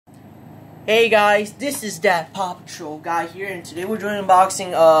Hey guys, this is that Paw Patrol guy here, and today we're doing an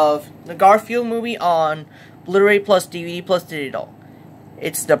unboxing of the Garfield movie on Blu-ray plus DVD plus digital.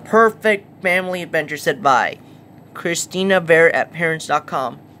 It's the perfect family adventure set by Christina Vera at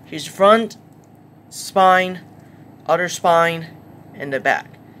Parents.com. Here's the front, spine, other spine, and the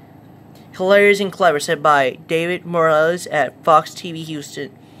back. Hilarious and Clever set by David Morales at Fox TV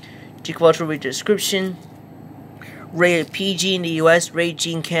Houston. Check read the description. Rated PG in the US, rated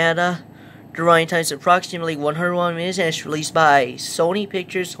G in Canada. The running time is approximately 101 minutes and it's released by Sony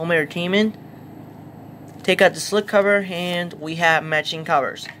Pictures Home Entertainment. Take out the slipcover and we have matching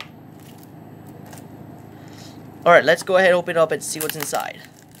covers. Alright, let's go ahead and open it up and see what's inside.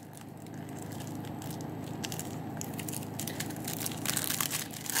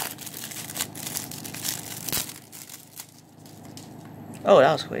 Oh,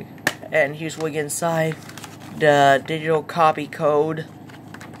 that was quick. And here's what we get inside. The digital copy code.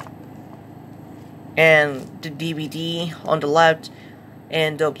 And the DVD on the left,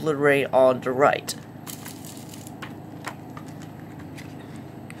 and the Blu-ray on the right.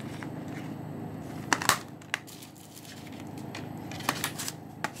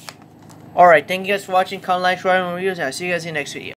 Alright, thank you guys for watching. Comment, like, share, and reviews, and I'll see you guys in the next video.